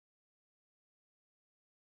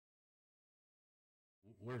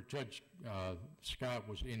where Judge Scott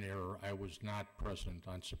was in error, I was not present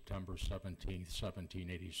on September 17th,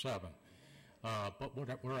 1787.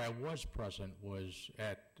 But where I was present was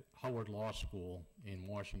at Howard Law School in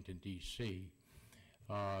Washington, D.C.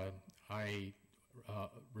 I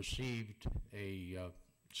received a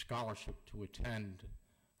scholarship to attend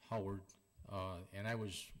Howard, and I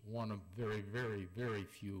was one of very, very, very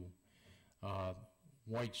few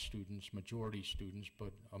white students, majority students,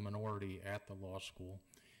 but a minority at the law school.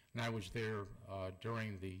 And I was there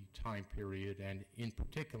during the time period, and in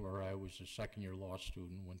particular, I was a second-year law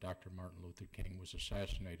student when Dr. Martin Luther King was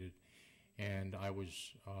assassinated, and I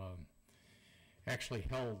was actually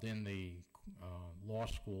held in the law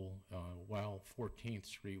school while 14th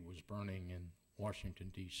Street was burning in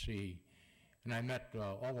Washington, D.C., and I met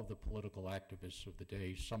all of the political activists of the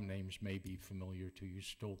day. Some names may be familiar to you: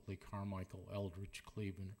 Stokely Carmichael, Eldridge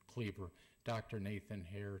Cleaver, Dr. Nathan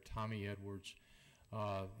Hare, Tommy Edwards,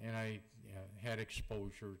 and I had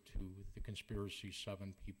exposure to the Conspiracy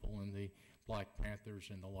 7 people and the Black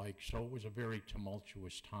Panthers and the like, so it was a very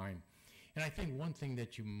tumultuous time. And I think one thing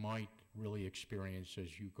that you might really experience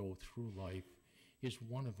as you go through life is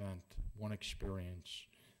one event, one experience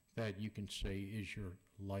that you can say is your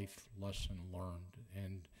life lesson learned.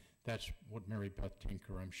 And that's what Mary Beth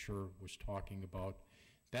Tinker, I'm sure, was talking about.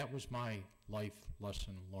 That was my life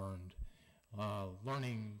lesson learned,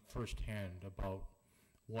 learning firsthand about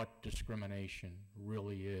what discrimination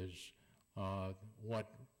really is, what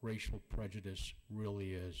racial prejudice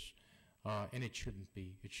really is, and it shouldn't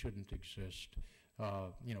be. It shouldn't exist.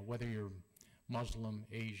 Whether you're Muslim,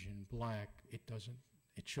 Asian, Black, it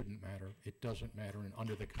shouldn't matter. It doesn't matter, and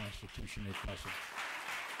under the Constitution, it doesn't.